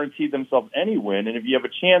haven't guaranteed themselves any win. And if you have a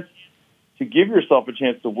chance to give yourself a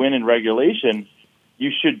chance to win in regulation,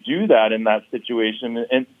 you should do that in that situation.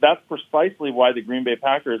 And that's precisely why the Green Bay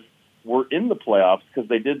Packers were in the playoffs, because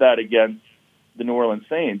they did that against the New Orleans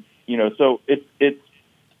Saints. So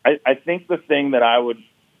I think the thing that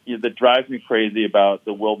that drives me crazy about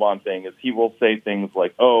the Wilbon thing is he will say things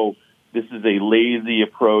like, this is a lazy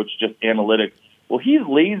approach, just analytics. Well, he's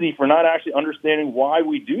lazy for not actually understanding why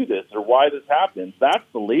we do this or why this happens. That's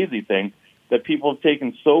the lazy thing, that people have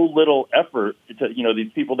taken so little effort to,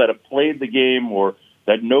 these people that have played the game or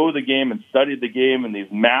that know the game and studied the game, and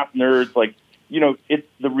these math nerds,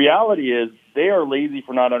 the reality is they are lazy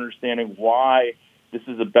for not understanding why this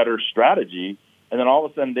is a better strategy. And then all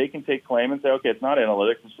of a sudden they can take claim and say, okay, it's not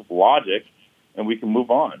analytics, it's just logic, and we can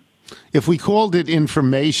move on. If we called it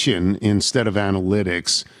information instead of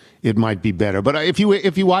analytics, it might be better. But if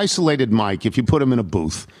you isolated Mike, if you put him in a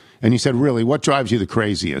booth and you said, really, what drives you the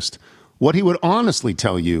craziest? What he would honestly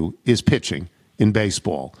tell you is pitching in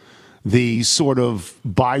baseball. The sort of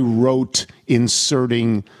by rote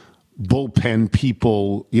inserting bullpen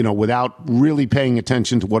people, without really paying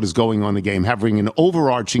attention to what is going on in the game, having an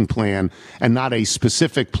overarching plan and not a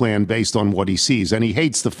specific plan based on what he sees. And he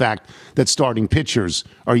hates the fact that starting pitchers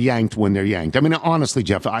are yanked when they're yanked. I mean, honestly,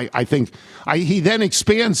 Jeff, I think he then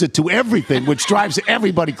expands it to everything, which drives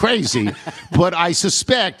everybody crazy. But I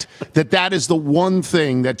suspect that is the one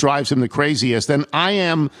thing that drives him the craziest. And I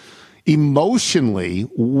am emotionally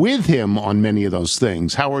with him on many of those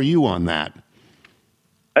things. How are you on that?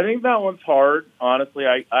 I think that one's hard. Honestly,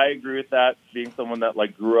 I agree with that, being someone that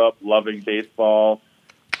grew up loving baseball.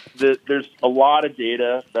 There's a lot of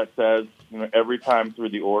data that says, every time through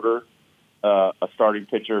the order, a starting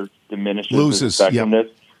pitcher diminishes his effectiveness.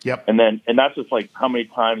 Yep. And that's just how many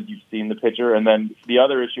times you've seen the pitcher. And then the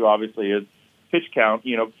other issue obviously is pitch count.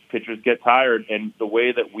 Pitchers get tired, and the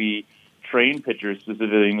way that we train pitchers,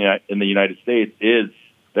 specifically in the United States, is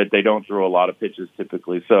that they don't throw a lot of pitches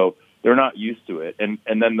typically. So they're not used to it. And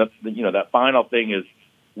then that final thing is,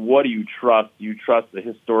 what do you trust? Do you trust a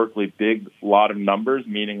historically big lot of numbers,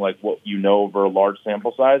 meaning what over a large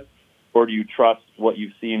sample size, or do you trust what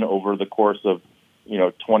you've seen over the course of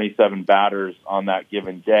 27 batters on that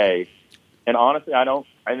given day? And honestly, I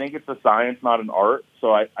think it's a science, not an art.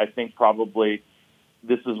 So I think probably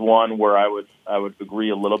this is one where I would agree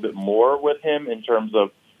a little bit more with him in terms of,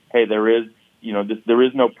 hey, there is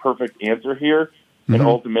no perfect answer here. And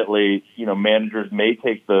ultimately, managers may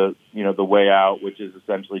take the way out, which is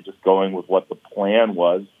essentially just going with what the plan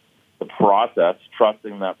was, the process,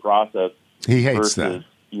 trusting that process. He hates that.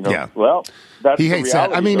 Well, that's he hates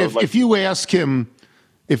that. I mean, if you ask him,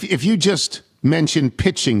 if you just mention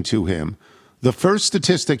pitching to him, the first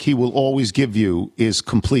statistic he will always give you is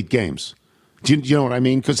complete games. Do you know what I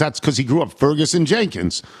mean? Because he grew up Ferguson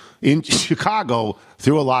Jenkins in Chicago,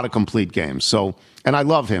 threw a lot of complete games. So, and I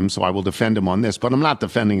love him, so I will defend him on this, but I'm not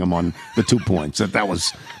defending him on the 2 points. That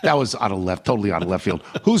was totally out of left field.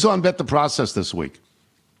 Who's on Bet the Process this week?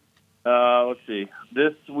 Let's see.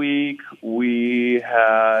 This week we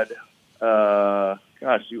had.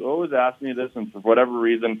 You always ask me this, and for whatever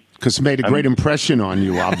reason, because it made a great impression on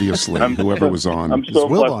you, obviously. Whoever was on, I'm so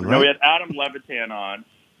Wilbon, right? No, we had Adam Levitan on.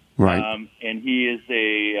 Right. And he is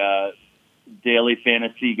a daily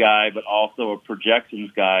fantasy guy, but also a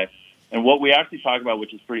projections guy. And what we actually talk about,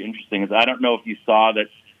 which is pretty interesting, is I don't know if you saw that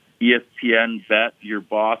ESPN Bet, your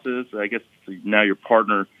bosses, I guess now your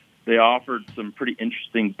partner, they offered some pretty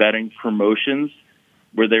interesting betting promotions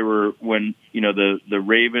where they were, when, the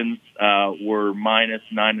Ravens were minus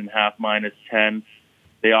 9.5, minus 10,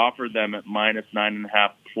 they offered them at minus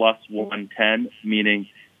 9.5 plus 110, meaning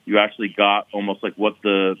you actually got almost like what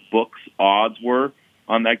the book's odds were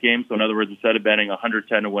on that game. So in other words, instead of betting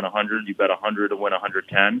 110 to win 100, you bet 100 to win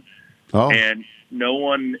 110. Oh. And no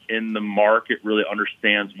one in the market really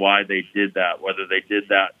understands why they did that, whether they did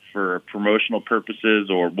that for promotional purposes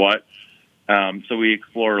or what. So we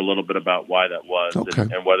explore a little bit about why that was,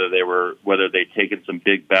 and whether they'd taken some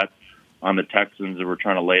big bets on the Texans and were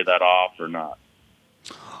trying to lay that off or not.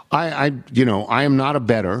 I am not a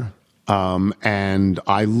bettor, and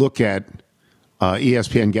I look at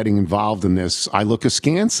ESPN getting involved in this. I look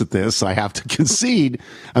askance at this. I have to concede.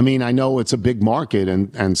 I mean, I know it's a big market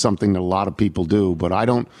and something that a lot of people do, but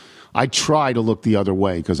I try to look the other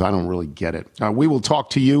way because I don't really get it. We will talk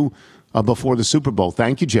to you before the Super Bowl.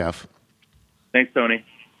 Thank you, Jeff. Thanks, Tony.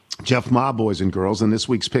 Jeff Ma, boys and girls, and this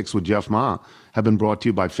week's picks with Jeff Ma have been brought to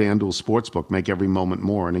you by FanDuel Sportsbook. Make every moment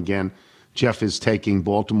more. And again, Jeff is taking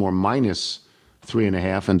Baltimore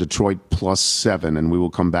 -3.5 and Detroit +7. And we will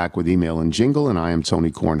come back with email and jingle. And I am Tony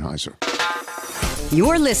Kornheiser.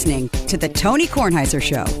 You're listening to The Tony Kornheiser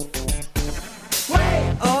Show.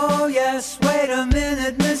 Wait, oh yes, wait a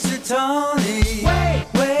minute, Mr. Tony. Wait,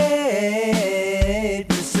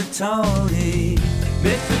 Mr. Tony.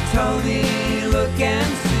 Mr. Tony, look and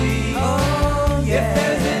see. Oh, yeah. If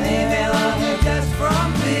there's an email on your desk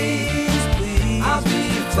from please. I'll be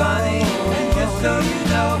funny, and just so you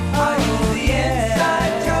know, I use the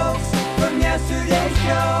inside jokes from yesterday's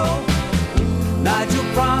show. Nigel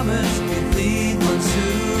promised he'd lead one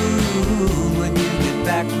soon when you get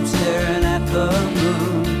back from staring at the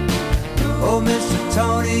moon. Oh, Mr.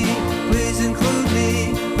 Tony, please include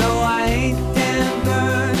me, though I ain't Dan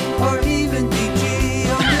Byrne or even DG.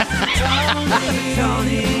 Oh, Mr.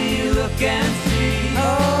 Tony, look and see.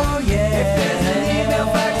 Oh, yeah. If there's an email,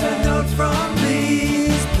 fax, or notes from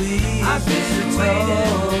please. I've been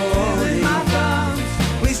waiting, twiddling my thumbs.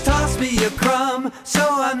 Please toss me a crumb, so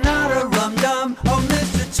I'm not a rum-dum. Oh,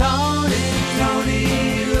 Mr.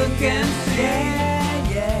 Tony, look and see.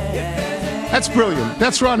 That's brilliant.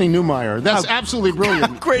 That's Ronnie Newmeyer. That's absolutely brilliant.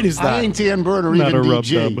 How great is that? I ain't Dan Byrne or Not even a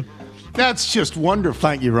DG. rub-dub. That's just wonderful.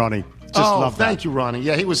 Thank you, Ronnie. Love that. Thank you, Ronnie.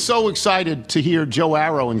 Yeah, he was so excited to hear Joe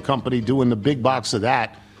Arrow and company doing the big box of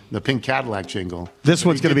that, the pink Cadillac jingle. This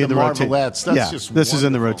one's going to be in the rotation. Marvelettes. That's just this is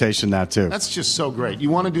in the wonderful. rotation now, too. That's just so great. You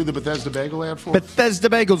want to do the Bethesda Bagel ad for us? Bethesda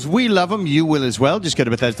Bagels, we love them. You will as well. Just go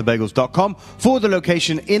to BethesdaBagels.com for the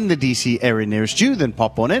location in the D.C. area nearest you. Then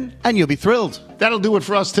pop on in, and you'll be thrilled. That'll do it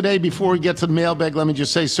for us today. Before we get to the mailbag, let me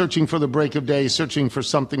just say, searching for the break of day, searching for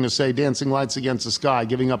something to say, dancing lights against the sky,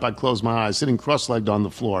 giving up, I close my eyes, sitting cross-legged on the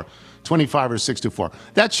floor, 25 or 624.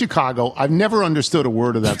 That's Chicago. I've never understood a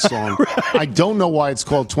word of that song. Right. I don't know why it's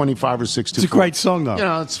called 25 or 624. It's a great song, though. You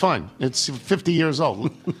know, it's fun. It's 50 years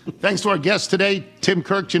old. Thanks to our guests today, Tim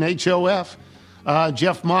Kirkchin, HOF,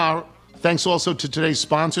 Jeff Ma. Thanks also to today's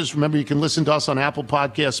sponsors. Remember, you can listen to us on Apple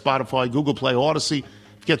Podcasts, Spotify, Google Play, Odyssey.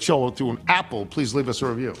 If you get show through an Apple, please leave us a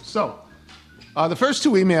review. So, the first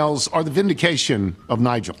two emails are the vindication of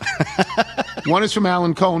Nigel. One is from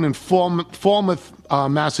Alan Cohen in Falmouth,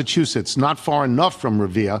 Massachusetts, not far enough from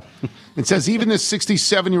Revere. It says, even this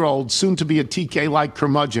 67-year-old, soon-to-be a TK-like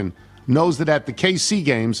curmudgeon, knows that at the KC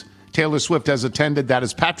games, Taylor Swift has attended. That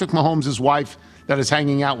is Patrick Mahomes' wife that is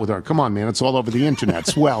hanging out with her. Come on, man, it's all over the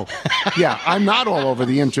internet. Well, yeah, I'm not all over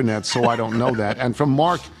the internet, so I don't know that. And from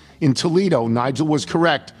Mark in Toledo, Nigel was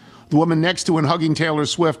correct. The woman next to and hugging Taylor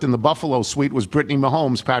Swift in the Buffalo suite was Brittany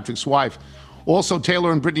Mahomes, Patrick's wife. Also,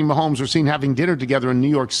 Taylor and Brittany Mahomes were seen having dinner together in New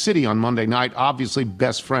York City on Monday night, obviously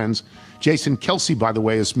best friends. Jason Kelsey, by the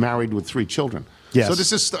way, is married with 3 children. Yes. So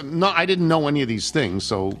this is not, I didn't know any of these things.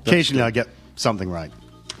 So occasionally I get something right.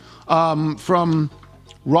 From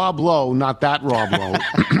Rob Lowe, not that Rob Lowe,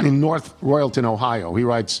 in North Royalton, Ohio. He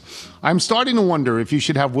writes, I'm starting to wonder if you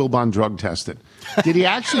should have Wilbon drug tested. Did he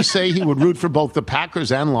actually say he would root for both the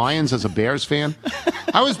Packers and Lions as a Bears fan?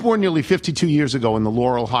 I was born nearly 52 years ago in the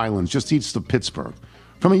Laurel Highlands, just east of Pittsburgh.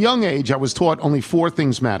 From a young age, I was taught only 4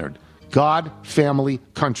 things mattered: God, family,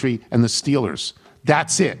 country, and the Steelers.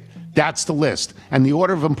 That's it. That's the list. And the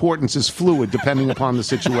order of importance is fluid depending upon the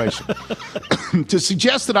situation. To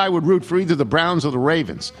suggest that I would root for either the Browns or the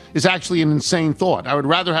Ravens is actually an insane thought. I would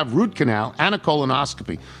rather have root canal and a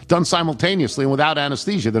colonoscopy done simultaneously and without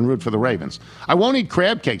anesthesia than root for the Ravens. I won't eat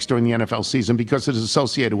crab cakes during the NFL season because it is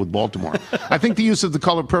associated with Baltimore. I think the use of the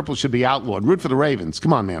color purple should be outlawed. Root for the Ravens.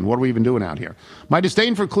 Come on, man. What are we even doing out here? My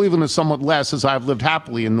disdain for Cleveland is somewhat less, as I have lived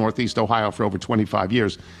happily in Northeast Ohio for over 25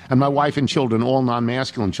 years, and my wife and children, all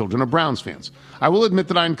non-masculine children, are Browns fans. I will admit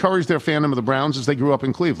that I encouraged their fandom of the Browns as they grew up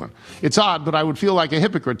in Cleveland. It's odd, but I would feel like a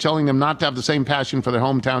hypocrite telling them not to have the same passion for their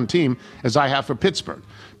hometown team as I have for Pittsburgh.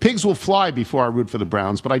 Pigs will fly before I root for the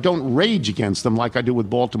Browns, but I don't rage against them like I do with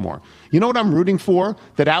Baltimore. You know what I'm rooting for?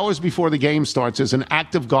 That hours before the game starts is an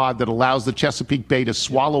act of God that allows the Chesapeake Bay to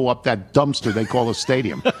swallow up that dumpster they call a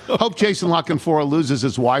stadium. Hope Jason La Canfora loses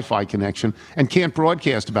his Wi-Fi connection and can't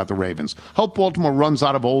broadcast about the Ravens. Hope Baltimore runs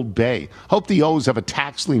out of Old Bay. Hope the O's have a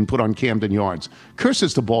tax lien put on Camden Yards.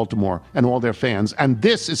 Curses to Baltimore and all their fans, and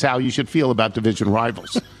this is how you should feel about division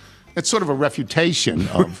rivals. It's sort of a refutation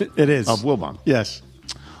of, it is. of Wilbon. Yes.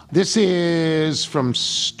 This is from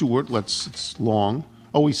Stuart. It's long.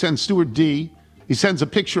 Oh, he sends Stuart D. He sends a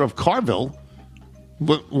picture of Carville.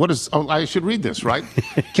 What is? Oh, I should read this, right?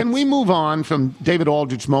 Can we move on from David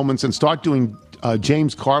Aldrich moments and start doing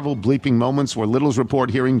James Carville bleeping moments where Littles report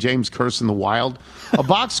hearing James curse in the wild? A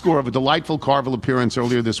box score of a delightful Carville appearance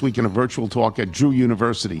earlier this week in a virtual talk at Drew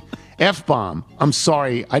University. F-bomb. I'm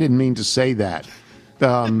sorry. I didn't mean to say that.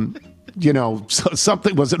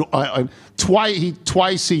 Something was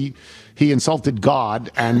twice he insulted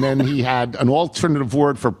God, and then he had an alternative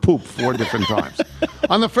word for poop 4 different times.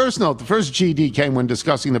 On the first note, the first GD came when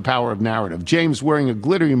discussing the power of narrative. James, wearing a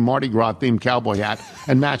glittery Mardi Gras-themed cowboy hat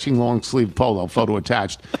and matching long-sleeve polo, photo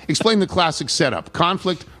attached, explained the classic setup,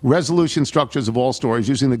 conflict, resolution structures of all stories,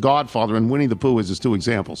 using The Godfather and Winnie the Pooh as his 2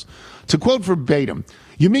 examples. To quote verbatim,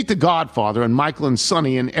 you meet the Godfather and Michael and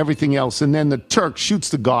Sonny and everything else, and then the Turk shoots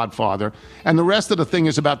the Godfather, and the rest of the thing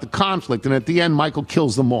is about the conflict, and at the end, Michael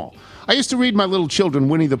kills them all. I used to read my little children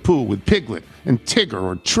Winnie the Pooh with Piglet and Tigger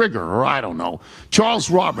or Trigger or I don't know, Charles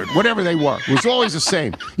Robert, whatever they were. It was always the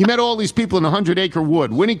same. You met all these people in a 100-acre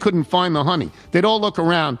wood. Winnie couldn't find the honey. They'd all look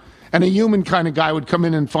around, and a human kind of guy would come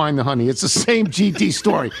in and find the honey. It's the same GT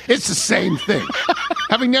story. It's the same thing.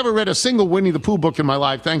 Having never read a single Winnie the Pooh book in my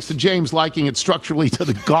life, thanks to James liking it structurally to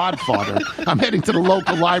The Godfather, I'm heading to the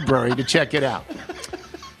local library to check it out.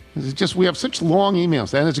 It's just we have such long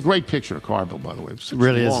emails, and it's a great picture of Carville, by the way. Such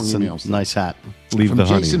really long is. Emails. A nice hat. Leave From the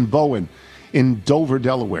honey. Jason Bowen in Dover,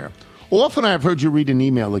 Delaware. Often I have heard you read an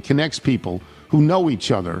email that connects people who know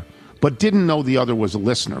each other but didn't know the other was a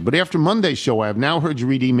listener. But after Monday's show, I have now heard you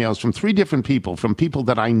read emails from 3 different people, from people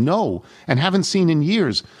that I know and haven't seen in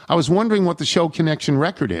years. I was wondering what the show connection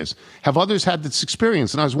record is. Have others had this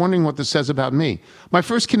experience? And I was wondering what this says about me. My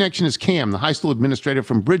first connection is Cam, the high school administrator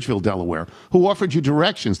from Bridgeville, Delaware, who offered you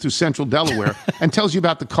directions through central Delaware and tells you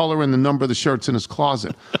about the color and the number of the shirts in his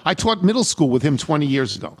closet. I taught middle school with him 20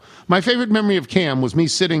 years ago. My favorite memory of Cam was me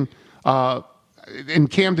sitting in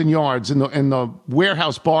Camden Yards in the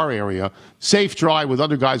warehouse bar area, safe dry with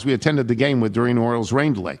other guys we attended the game with during Orioles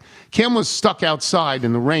rain delay. Cam was stuck outside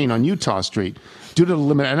in the rain on Utah Street due to the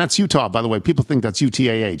limit, and that's Utah, by the way. People think that's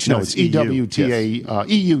UTAH. No, it's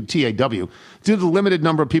EUTAW. Due to the limited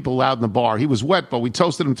number of people allowed in the bar, he was wet, but we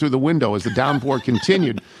toasted him through the window as the downpour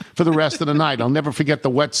continued for the rest of the night. I'll never forget the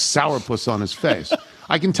wet sourpuss on his face.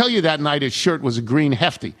 I can tell you that night his shirt was a green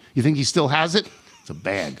hefty. You think he still has it? It's a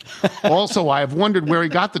bag. Also, I have wondered where he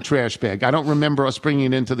got the trash bag. I don't remember us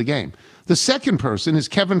bringing it into the game. The second person is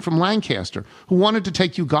Kevin from Lancaster, who wanted to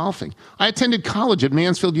take you golfing. I attended college at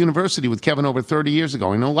Mansfield University with Kevin over 30 years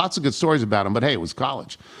ago. I know lots of good stories about him, but hey, it was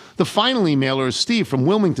college. The final emailer is Steve from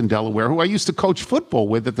Wilmington, Delaware, who I used to coach football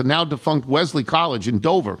with at the now-defunct Wesley College in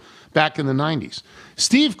Dover back in the 90s.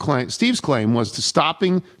 Steve's claim was to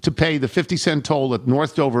stopping to pay the 50-cent toll at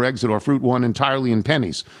North Dover exit off Route 1 entirely in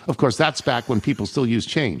pennies. Of course, that's back when people still use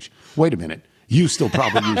change. Wait a minute. You still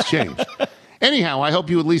probably use change. Anyhow, I hope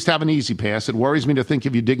you at least have an easy pass. It worries me to think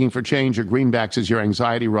of you digging for change or greenbacks as your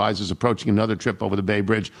anxiety rises approaching another trip over the Bay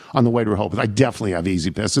Bridge on the way to Rehoboth. I definitely have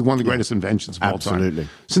easy pass. It's one of the greatest inventions of all time. Absolutely.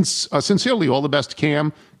 Sincerely, all the best to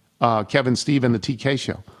Cam, Kevin, Steve, and the TK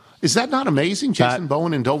Show. Is that not amazing? Jason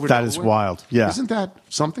Bowen in Dover, That is wild, yeah. Isn't that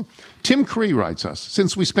something? Tim Cree writes us,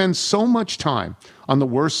 since we spend so much time on the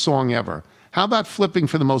worst song ever, how about flipping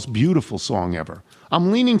for the most beautiful song ever?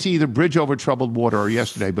 I'm leaning to either Bridge Over Troubled Water or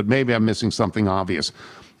Yesterday, but maybe I'm missing something obvious.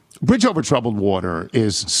 Bridge Over Troubled Water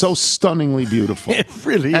is so stunningly beautiful. It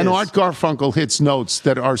really is. And Art Garfunkel hits notes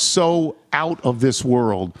that are so out of this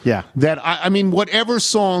world that, I mean, whatever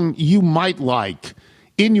song you might like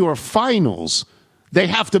in your finals, they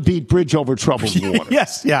have to beat Bridge Over Troubled Water.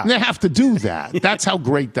 Yes, yeah. And they have to do that. That's how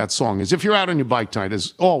great that song is. If you're out on your bike tonight,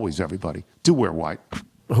 as always, everybody, do wear white.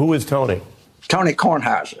 Who is Tony? Tony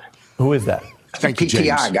Kornheiser. Who is that? Thank you, James.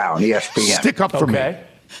 PTI guy on ESPN. Stick up for me.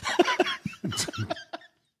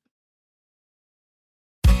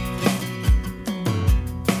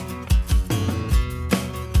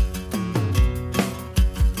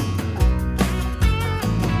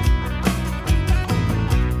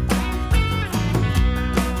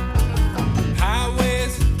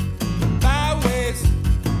 Highways, byways.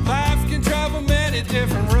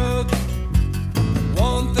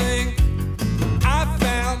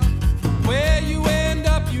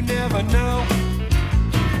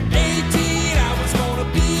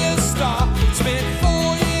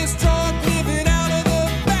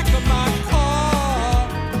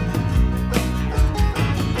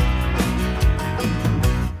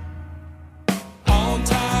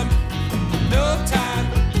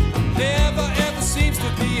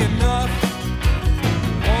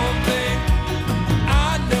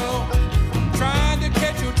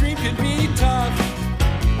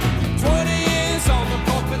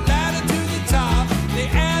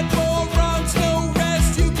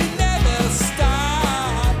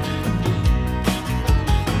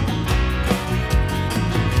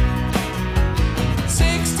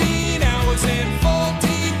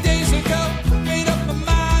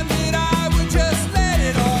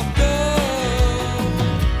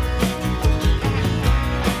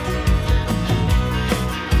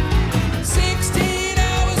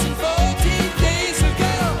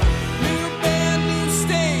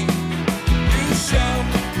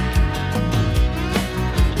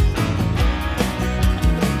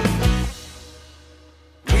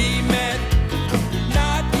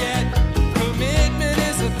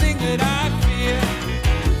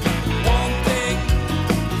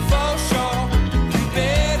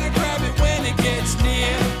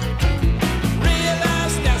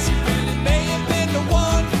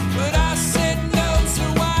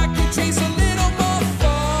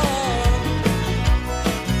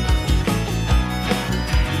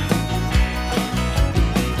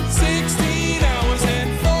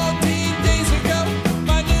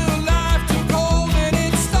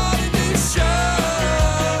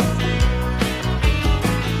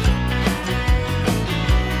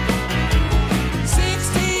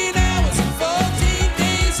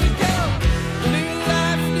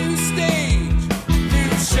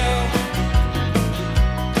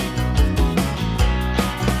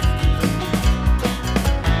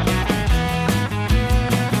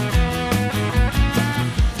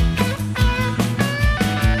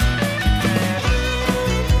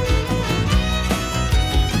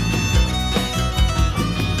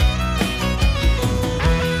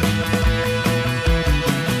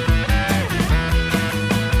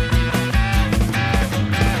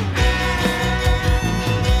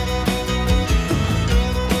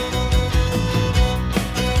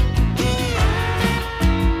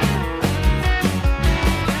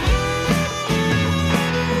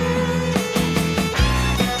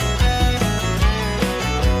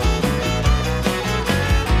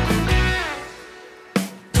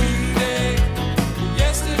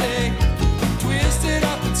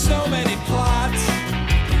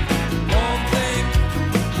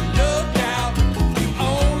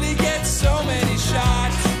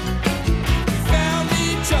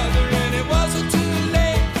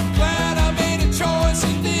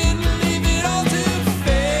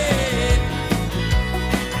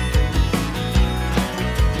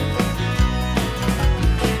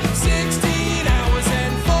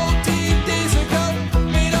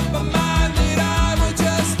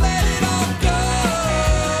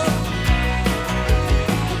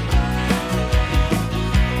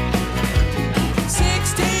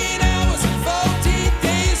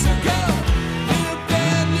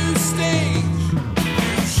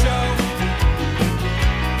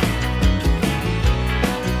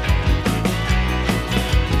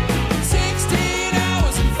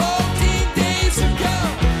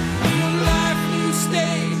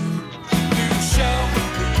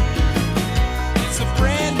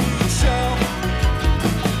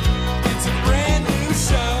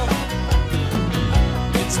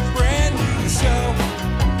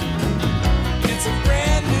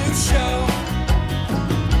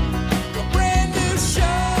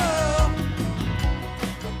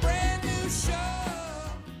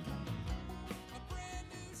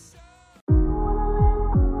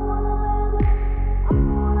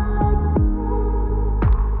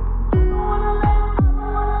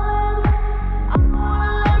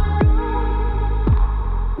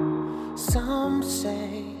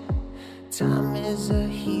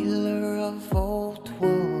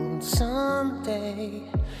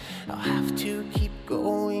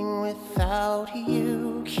 without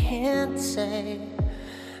you. Can't say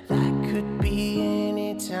that could be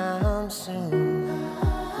anytime soon.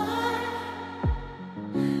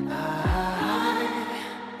 I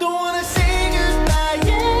don't wanna say goodbye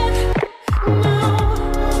yet. No,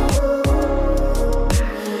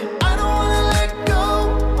 I don't wanna let go.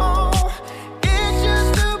 It's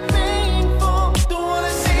just too painful. Don't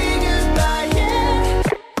wanna say goodbye yet.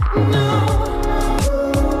 No,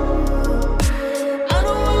 I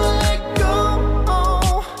don't wanna let go.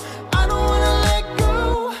 I don't wanna let go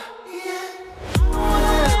yet.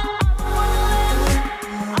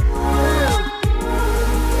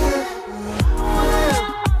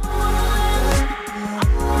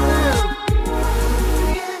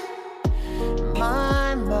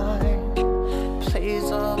 My mind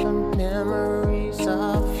plays all the memories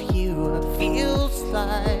of you. It feels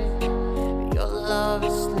like your love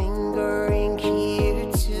is lingering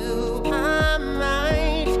here too. I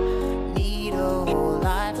might need a whole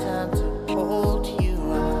lifetime to hold you.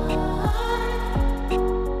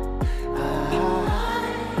 I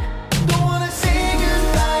don't wanna say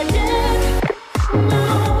goodbye yet. No,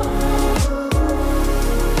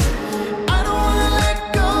 I don't wanna let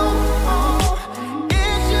go.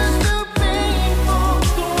 It's just too painful.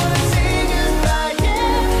 Don't wanna say goodbye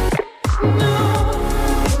yet. No,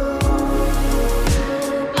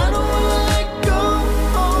 I don't wanna let go.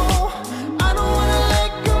 I don't wanna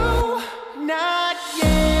let go. Not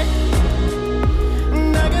yet.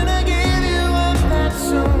 Not gonna give you up that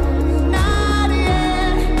soon. Not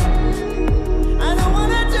yet. I don't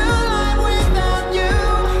wanna do life without you.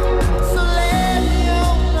 So let me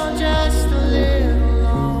hold on just a little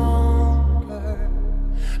longer.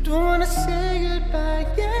 Don't wanna say goodbye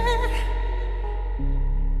yet.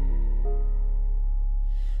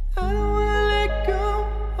 I don't wanna let go.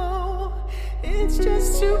 It's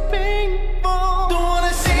just too painful.